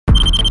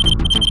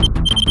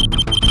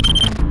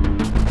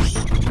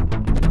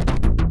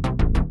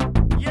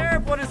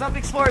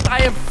Lord, I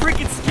am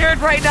freaking scared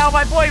right now.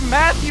 My boy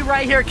Matthew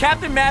right here,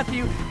 Captain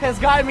Matthew, has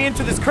gotten me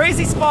into this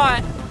crazy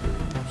spot.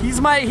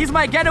 He's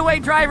my getaway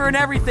driver and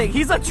everything.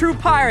 He's a true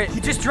pirate. He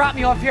just dropped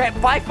me off here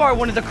at by far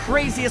one of the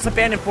craziest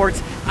abandoned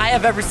forts I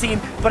have ever seen,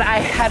 but I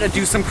had to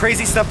do some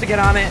crazy stuff to get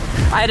on it.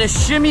 I had to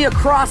shimmy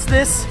across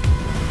this,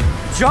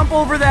 jump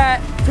over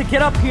that to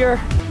get up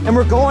here, and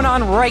we're going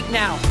on right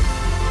now.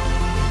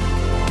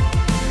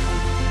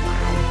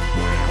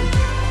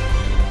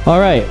 All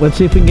right, let's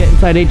see if we can get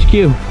inside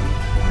HQ.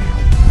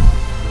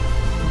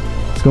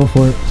 Let's go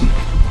for it.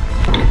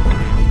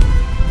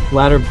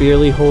 Ladder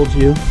barely holds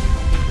you.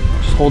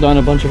 Just hold on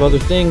a bunch of other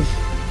things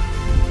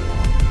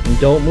and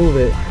don't move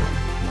it.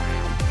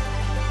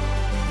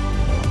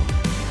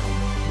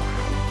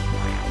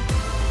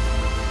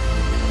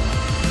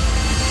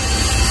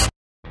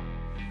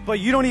 But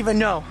you don't even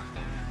know.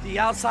 The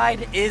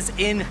outside is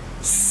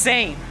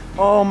insane.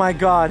 Oh my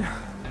God.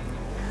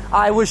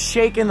 I was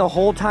shaking the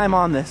whole time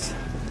on this.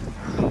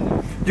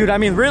 Dude, I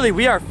mean, really,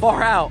 we are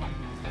far out.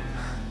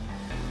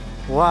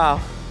 Wow.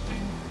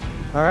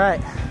 All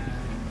right,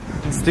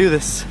 let's do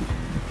this.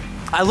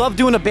 I love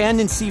doing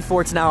abandoned sea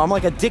forts now. I'm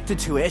like addicted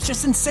to it. It's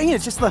just insane.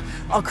 It's just a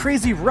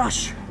crazy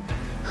rush.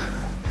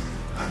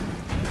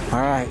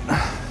 All right.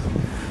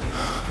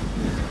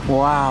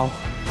 Wow.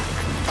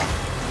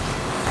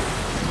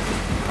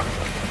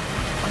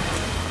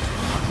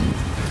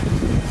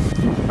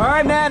 All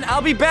right, man,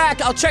 I'll be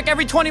back. I'll check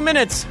every 20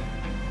 minutes.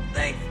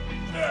 Thanks.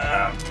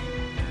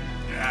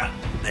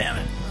 Damn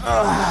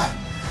it.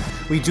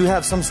 We do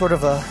have some sort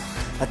of a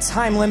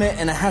time limit,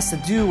 and it has to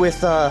do with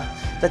the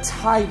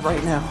tide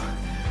right now.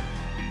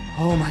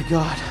 Oh my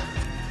God.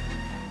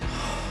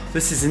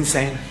 This is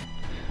insane.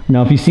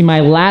 Now, if you see my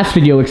last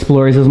video,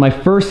 Explorers, it was my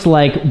first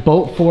like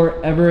boat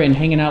fort ever, and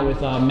hanging out with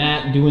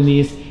Matt doing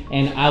these,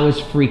 and I was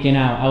freaking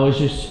out. I was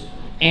just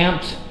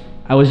amped.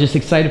 I was just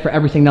excited for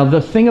everything. Now,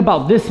 the thing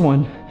about this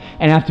one,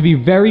 and I have to be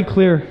very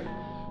clear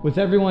with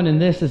everyone in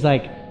this, is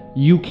like,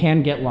 you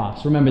can get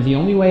lost. Remember, the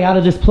only way out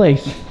of this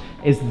place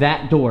is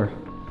that door,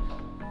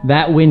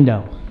 that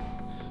window.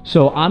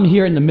 So I'm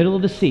here in the middle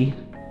of the sea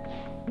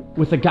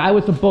with a guy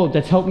with a boat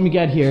that's helping me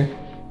get here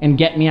and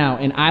get me out,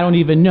 and I don't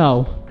even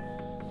know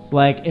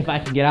like if I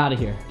can get out of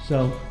here.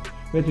 So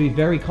we have to be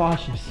very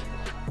cautious.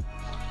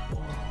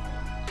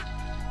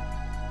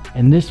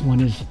 And this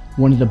one is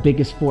one of the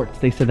biggest forts.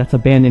 They said that's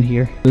abandoned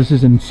here. This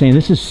is insane.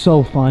 This is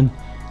so fun.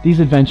 These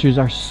adventures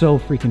are so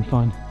freaking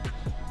fun.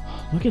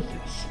 Look at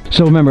this.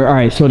 So remember, all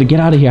right, so to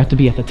get out of here, I have to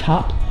be at the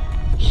top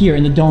here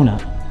in the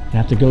donut. I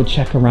have to go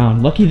check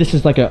around. Lucky this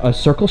is like a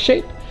circle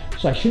shape,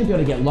 so I shouldn't be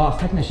able to get lost.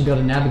 Technically, I should be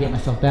able to navigate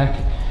myself back.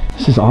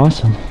 This is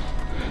awesome.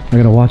 I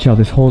gotta watch out,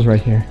 this hole's right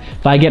here.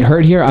 If I get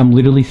hurt here, I'm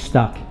literally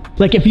stuck.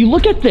 Like, if you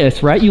look at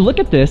this, right? You look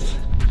at this,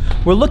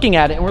 we're looking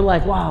at it and we're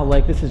like, wow,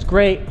 like this is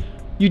great.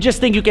 You just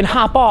think you can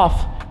hop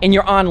off and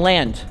you're on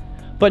land.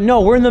 But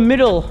no, we're in the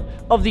middle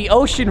of the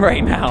ocean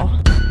right now.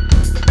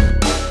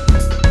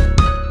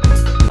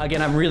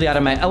 Again, I'm really out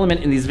of my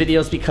element in these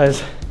videos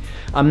because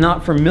I'm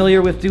not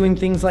familiar with doing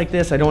things like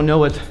this. I don't know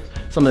what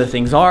some of the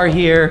things are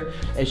here.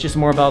 It's just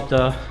more about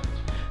the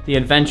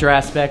adventure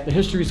aspect. The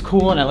history is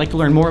cool and I like to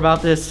learn more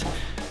about this.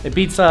 It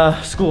beats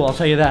school, I'll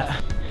tell you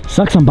that.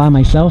 Sucks I'm by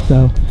myself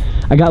though.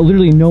 I got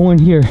literally no one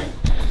here.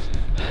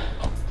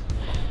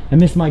 I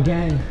miss my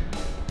gang.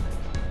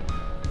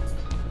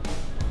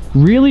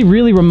 Really,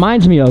 really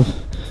reminds me of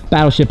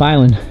Battleship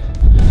Island.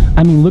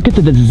 I mean, look at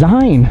the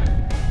design.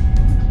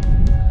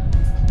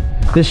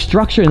 This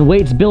structure and the way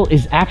it's built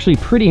is actually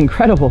pretty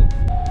incredible.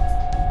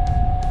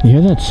 You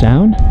hear that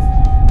sound?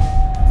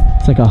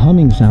 It's like a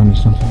humming sound or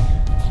something.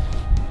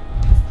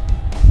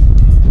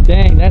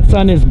 Dang, that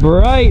sun is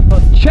bright,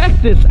 but check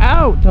this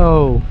out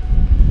though.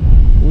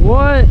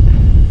 What?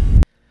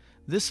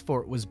 This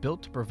fort was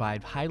built to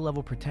provide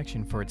high-level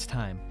protection for its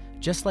time,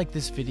 just like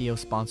this video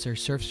sponsor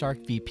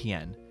Surfshark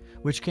VPN,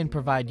 which can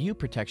provide you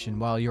protection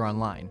while you're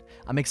online.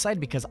 I'm excited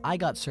because I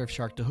got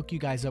Surfshark to hook you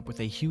guys up with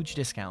a huge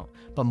discount,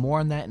 but more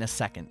on that in a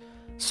second.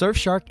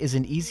 Surfshark is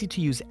an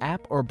easy-to-use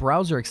app or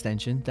browser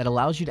extension that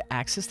allows you to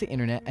access the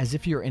internet as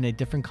if you're in a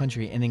different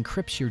country and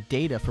encrypts your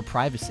data for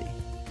privacy.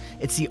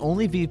 It's the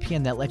only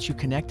VPN that lets you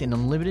connect an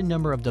unlimited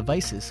number of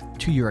devices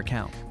to your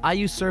account. I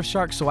use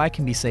Surfshark so I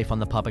can be safe on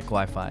the public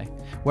Wi-Fi,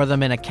 whether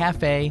I'm in a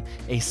cafe,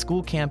 a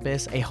school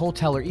campus, a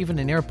hotel, or even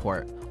an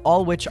airport,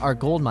 all which are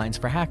gold mines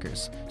for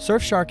hackers.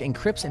 Surfshark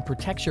encrypts and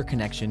protects your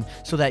connection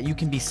so that you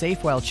can be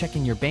safe while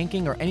checking your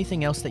banking or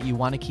anything else that you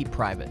want to keep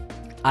private.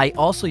 I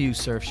also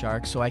use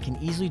Surfshark so I can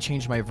easily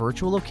change my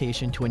virtual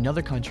location to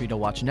another country to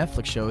watch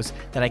Netflix shows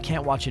that I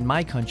can't watch in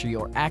my country,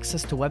 or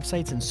access to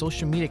websites and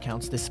social media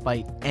accounts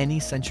despite any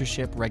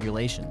censorship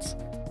regulations.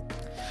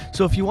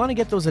 So if you want to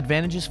get those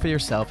advantages for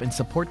yourself and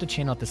support the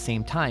channel at the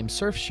same time,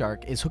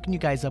 Surfshark is hooking you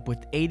guys up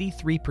with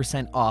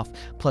 83% off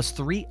plus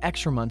 3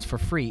 extra months for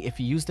free if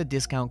you use the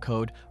discount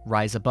code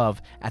RISEABOVE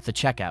at the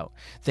checkout.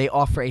 They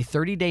offer a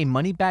 30-day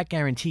money-back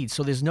guaranteed,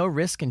 so there's no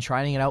risk in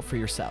trying it out for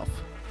yourself.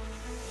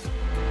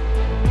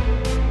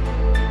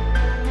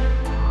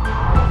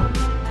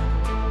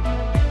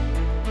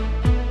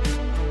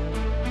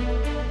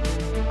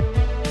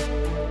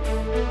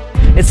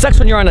 It sucks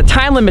when you're on a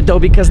time limit though,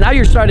 because now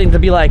you're starting to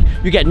be like,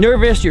 you get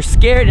nervous, you're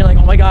scared, you're like,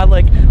 oh my God,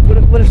 like,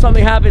 what if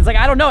something happens? Like,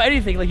 I don't know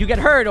anything, like you get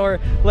hurt, or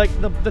like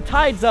the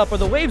tide's up, or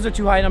the waves are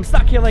too high, and I'm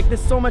stuck here. Like,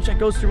 there's so much that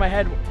goes through my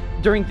head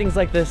during things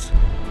like this.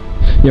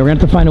 Yeah, we're gonna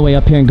have to find a way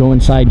up here and go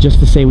inside just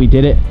to say we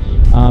did it.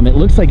 It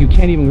looks like you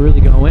can't even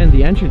really go in.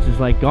 The entrance is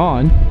like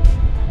gone.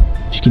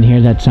 If you can hear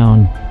that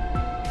sound,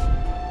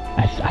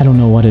 I don't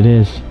know what it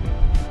is.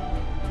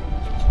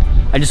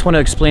 I just want to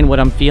explain what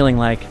I'm feeling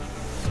like.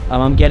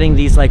 I'm getting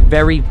these like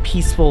very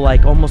peaceful,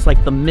 like almost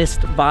like the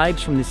Mist vibes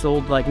from this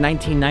old like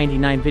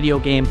 1999 video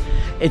game.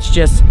 It's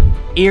just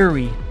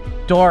eerie,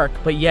 dark,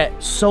 but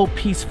yet so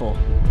peaceful.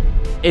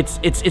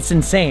 It's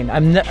insane.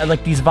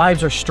 Like, these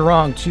vibes are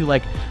strong too,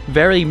 like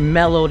very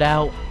mellowed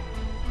out.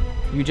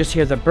 You just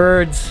hear the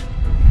birds.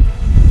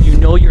 You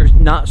know you're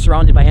not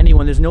surrounded by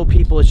anyone. There's no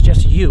people. It's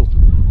just you.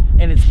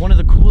 And it's one of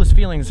the coolest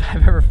feelings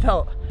I've ever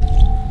felt.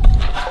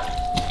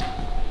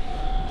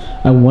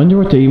 I wonder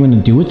what they're even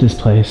gonna do with this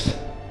place.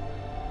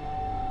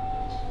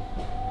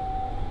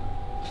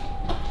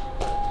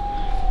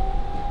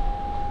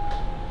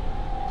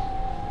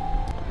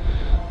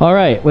 All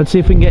right, let's see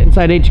if we can get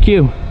inside HQ.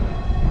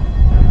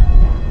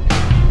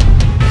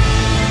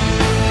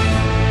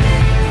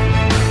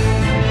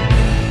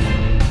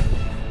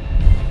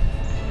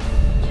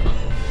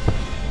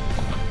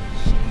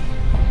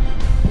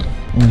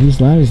 Well, these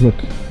ladders look,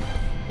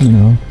 you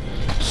know,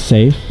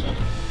 safe.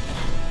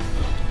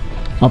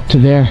 Up to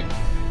there.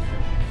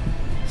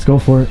 Let's go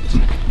for it.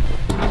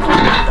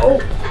 Oh!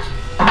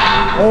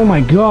 Oh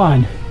my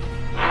God!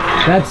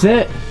 That's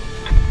it!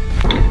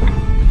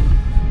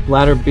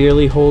 Ladder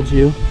barely holds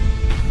you.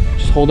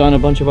 Just hold on a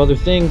bunch of other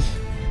things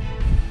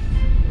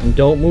and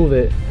don't move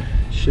it.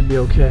 Should be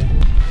okay.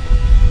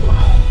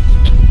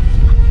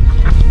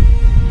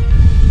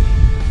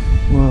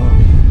 Whoa.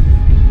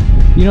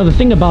 You know, the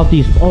thing about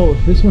these, oh,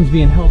 this one's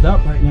being held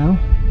up right now.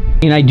 I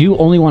mean, I do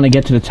only want to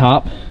get to the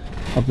top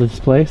of this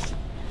place.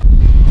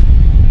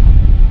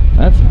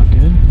 That's not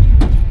good.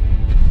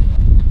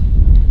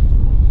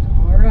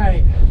 All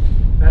right,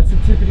 that's the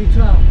tippity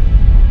top.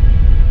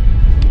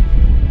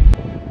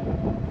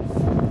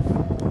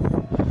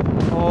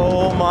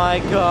 Oh my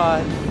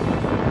God.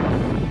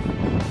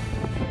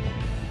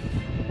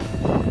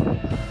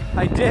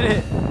 I did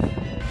it.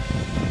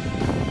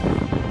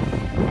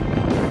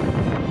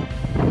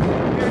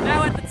 We're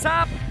now at the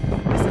top.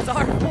 This is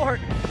our fort.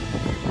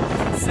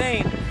 It's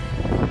insane.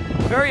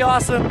 Very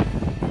awesome.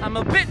 I'm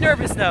a bit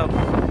nervous though.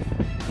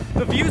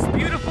 The view's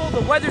beautiful,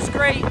 the weather's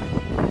great.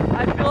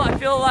 I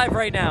feel alive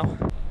right now.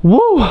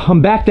 Woo,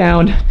 I'm back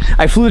down.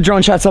 I flew the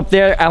drone shots up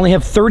there. I only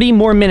have 30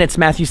 more minutes,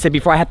 Matthew said,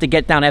 before I have to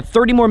get down. I have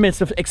 30 more minutes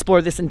to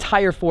explore this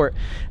entire fort.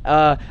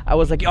 I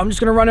was like, yo, I'm just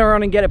gonna run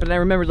around and get it. But then I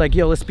remembered, like,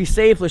 yo, let's be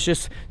safe. Let's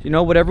just, you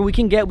know, whatever we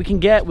can get, we can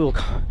get. We'll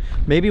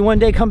maybe one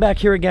day come back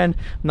here again.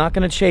 I'm not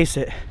gonna chase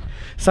it.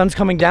 Sun's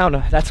coming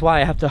down. That's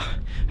why I have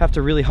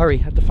to really hurry.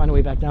 I have to find a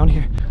way back down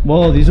here.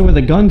 Whoa, these are where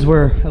the guns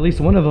were, at least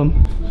one of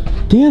them.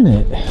 Damn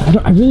it,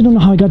 I really don't know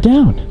how I got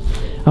down.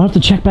 I'll have to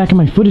check back in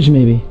my footage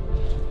maybe.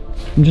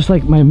 I'm just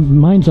like, my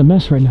mind's a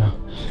mess right now.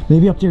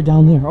 Maybe up there,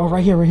 down there. Oh,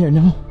 right here,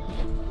 no.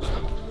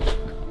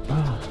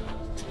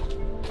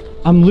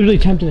 I'm literally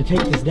tempted to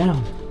take this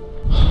down.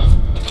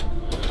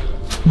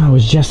 I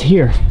was just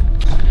here.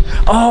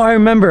 Oh, I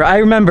remember.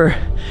 I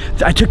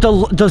took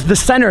the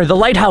center, the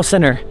lighthouse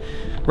center,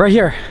 right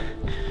here.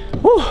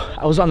 Whew,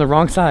 I was on the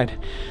wrong side.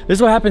 This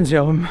is what happens,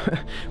 yo, when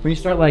you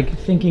start like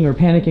thinking or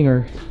panicking,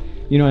 or,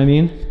 you know what I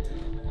mean?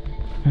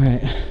 All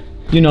right.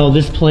 You know,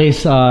 this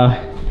place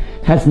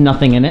has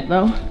nothing in it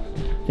though.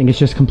 I think it's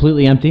just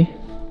completely empty.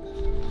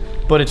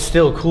 But it's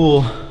still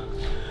cool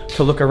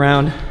to look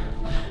around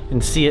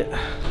and see it.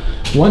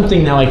 One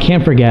thing now I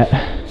can't forget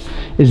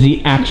is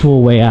the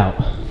actual way out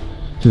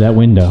to that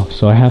window.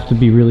 So I have to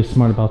be really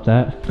smart about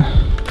that.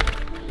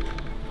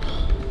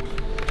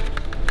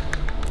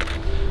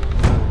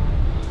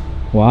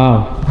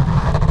 Wow.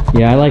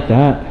 Yeah, I like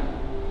that.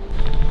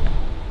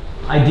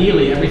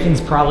 Ideally,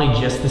 everything's probably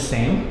just the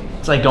same.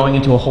 It's like going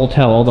into a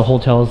hotel. All the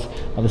hotels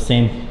are the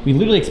same. We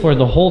literally explored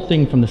the whole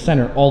thing from the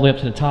center all the way up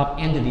to the top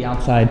and to the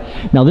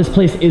outside. Now this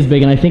place is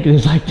big, and I think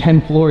there's like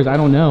 10 floors. I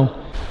don't know.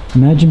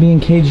 Imagine being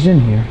caged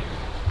in here.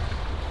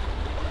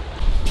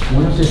 I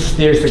wonder if there's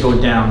stairs to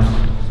go down.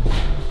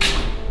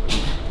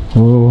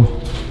 Whoa.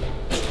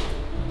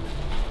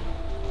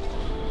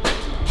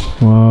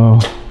 Whoa.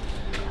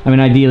 I mean,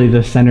 ideally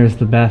the center is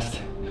the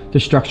best. The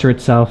structure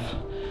itself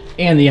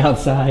and the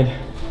outside.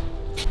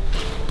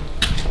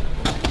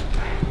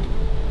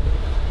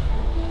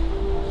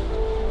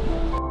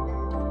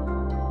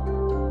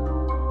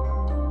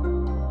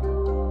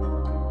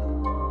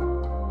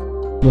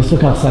 Let's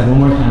look outside one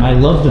more time. I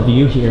love the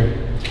view here.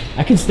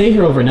 I could stay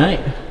here overnight.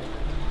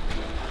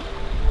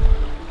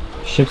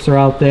 Ships are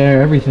out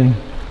there, everything.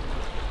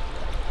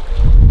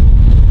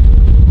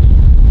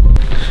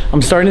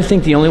 I'm starting to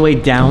think the only way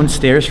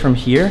downstairs from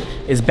here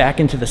is back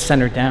into the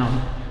center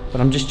down,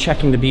 but I'm just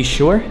checking to be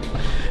sure.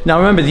 Now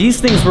remember,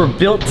 these things were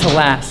built to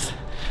last.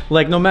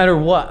 Like no matter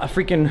what, a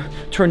freaking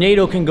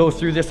tornado can go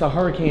through this, a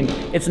hurricane,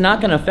 it's not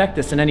gonna affect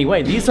this in any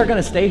way. These are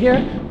gonna stay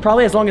here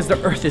probably as long as the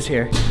earth is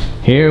here.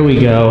 Here we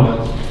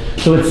go.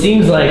 So it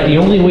seems like the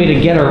only way to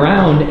get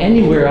around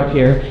anywhere up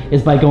here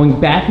is by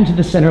going back into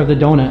the center of the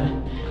donut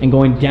and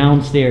going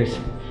downstairs.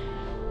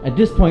 At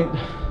this point,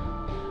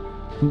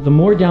 the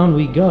more down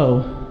we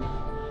go,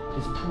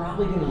 it's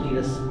probably gonna lead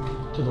us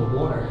to the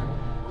water.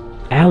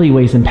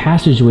 Alleyways and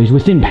passageways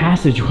within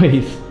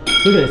passageways.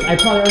 Look at this,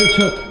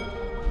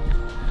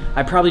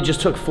 I probably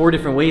just took 4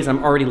 different ways.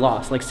 I'm already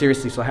lost, like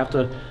seriously, so I have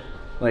to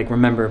like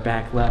remember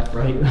back, left,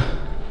 right.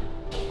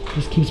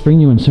 Just keeps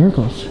bringing you in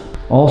circles.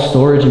 All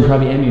storage and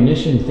probably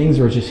ammunition, things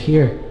were just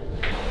here.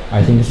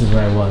 I think this is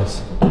where I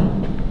was.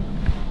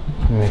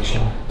 Let me make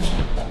sure.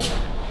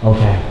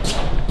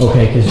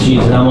 Okay, because geez,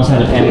 I almost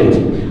had a panic.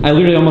 I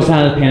literally almost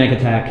had a panic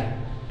attack.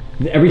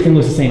 Everything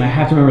looks the same, I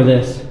have to remember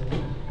this.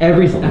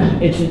 Everything,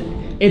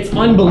 it's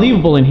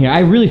unbelievable in here.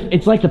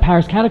 It's like the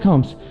Paris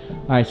catacombs.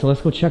 All right, so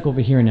let's go check over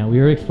here now. We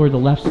already explored the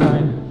left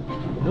side.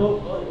 Whoa.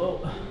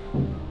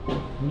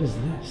 What is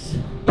this?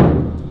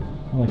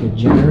 Oh, like a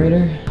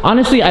generator?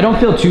 Honestly, I don't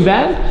feel too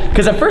bad.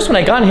 Because at first when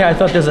I got in here, I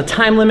thought there's a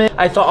time limit.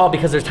 I thought, oh,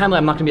 because there's time limit,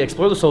 I'm not gonna be able to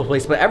explore this whole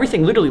place, but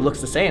everything literally looks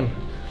the same.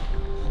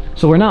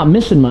 So we're not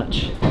missing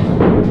much.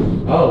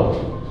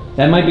 Oh,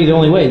 that might be the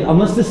only way.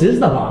 Unless this is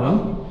the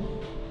bottom.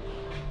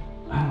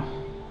 I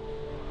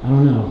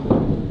don't know.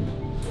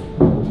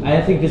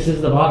 I think this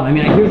is the bottom. I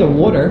mean, I hear the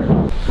water.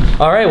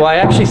 All right, well, I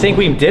actually think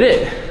we did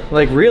it.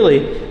 Like really,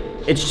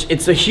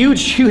 it's a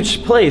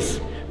huge place.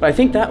 But I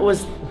think that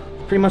was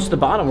pretty much the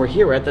bottom. We're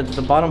here, we're at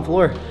the bottom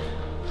floor.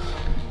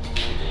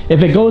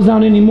 If it goes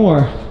down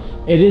anymore,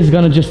 it is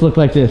gonna just look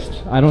like this.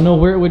 I don't know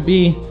where it would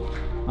be.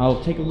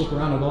 I'll take a look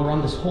around. I'll go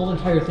around this whole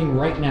entire thing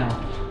right now.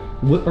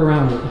 Whip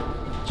around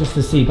it, just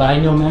to see. But I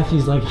know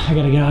Matthew's like, I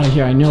gotta get out of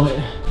here, I know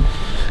it.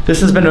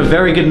 This has been a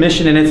very good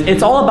mission, and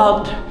it's all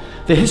about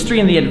the history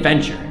and the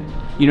adventure.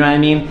 You know what I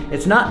mean?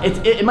 It's not,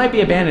 it might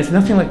be abandoned, it's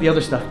nothing like the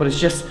other stuff, but it's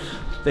just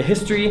the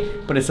history,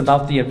 but it's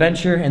about the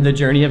adventure and the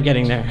journey of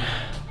getting there.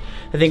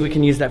 I think we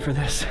can use that for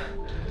this.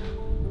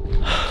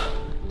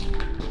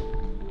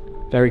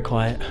 Very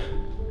quiet.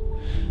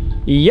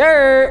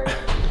 Yeah.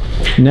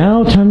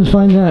 Now time to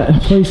find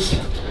that place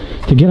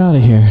to get out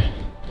of here.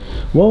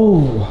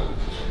 Whoa,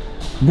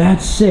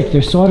 that's sick.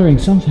 They're soldering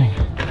something.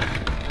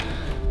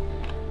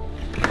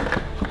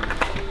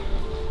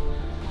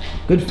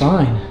 Good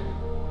find.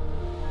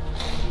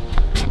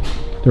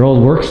 Their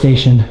old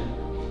workstation.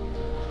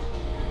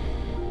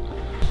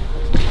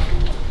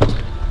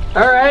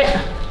 All right,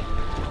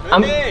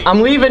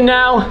 I'm leaving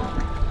now.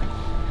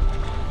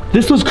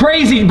 This was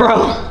crazy,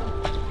 bro.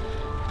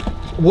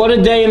 What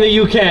a day in the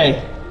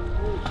UK.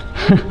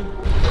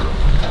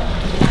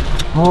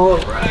 All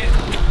right.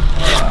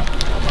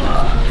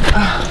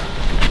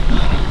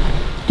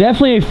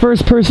 Definitely a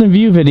first-person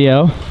view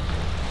video.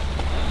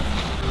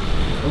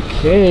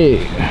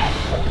 Okay.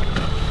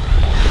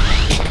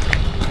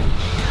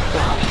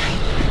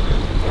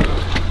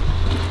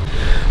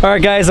 All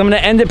right, guys, I'm gonna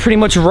end it pretty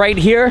much right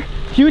here.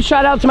 Huge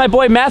shout out to my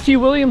boy Matthew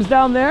Williams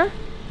down there.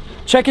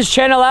 Check his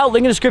channel out,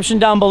 link in the description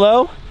down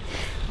below.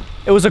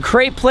 It was a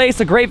great place,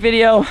 a great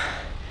video,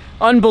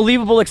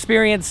 unbelievable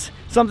experience,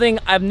 something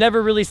I've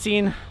never really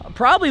seen,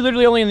 probably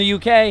literally only in the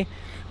UK,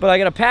 but I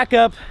gotta pack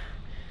up,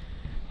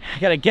 I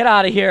gotta get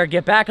out of here,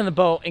 get back on the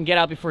boat, and get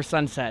out before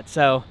sunset.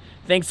 So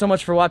thanks so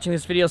much for watching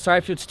this video. Sorry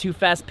if it's too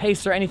fast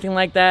paced or anything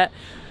like that.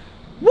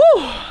 Woo!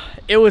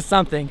 It was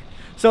something.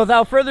 So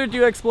without further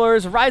ado,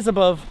 explorers, rise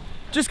above,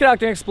 just get out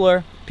there and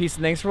explore. Peace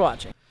and thanks for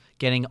watching.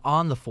 Getting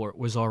on the fort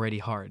was already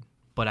hard,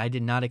 but I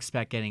did not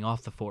expect getting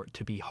off the fort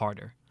to be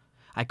harder.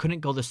 I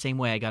couldn't go the same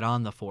way I got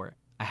on the fort.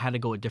 I had to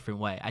go a different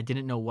way. I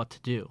didn't know what to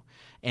do.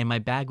 And my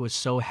bag was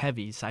so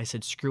heavy, so I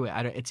said, screw it.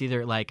 It's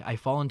either like I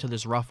fall into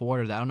this rough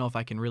water that I don't know if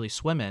I can really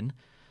swim in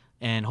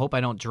and hope I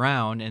don't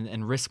drown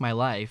and risk my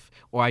life,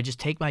 or I just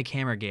take my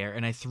camera gear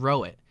and I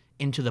throw it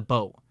into the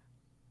boat.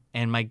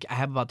 And I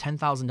have about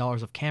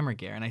 $10,000 of camera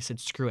gear, and I said,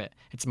 screw it.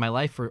 It's my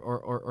life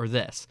or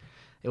this.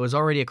 It was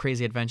already a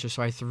crazy adventure,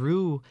 so I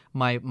threw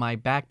my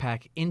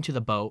backpack into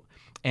the boat,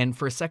 and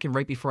for a second,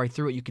 right before I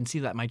threw it, you can see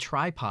that my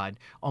tripod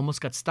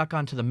almost got stuck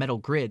onto the metal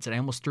grids, and I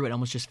almost threw it,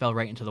 almost just fell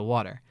right into the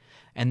water.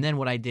 And then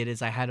what I did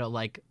is I had to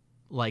like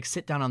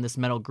sit down on this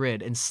metal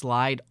grid and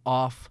slide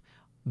off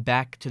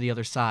back to the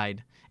other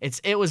side.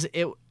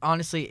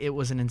 Honestly, it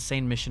was an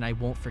insane mission I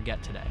won't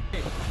forget today.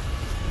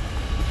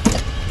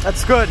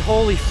 That's good.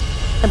 Holy, I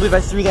can't believe I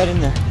threw that in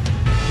there.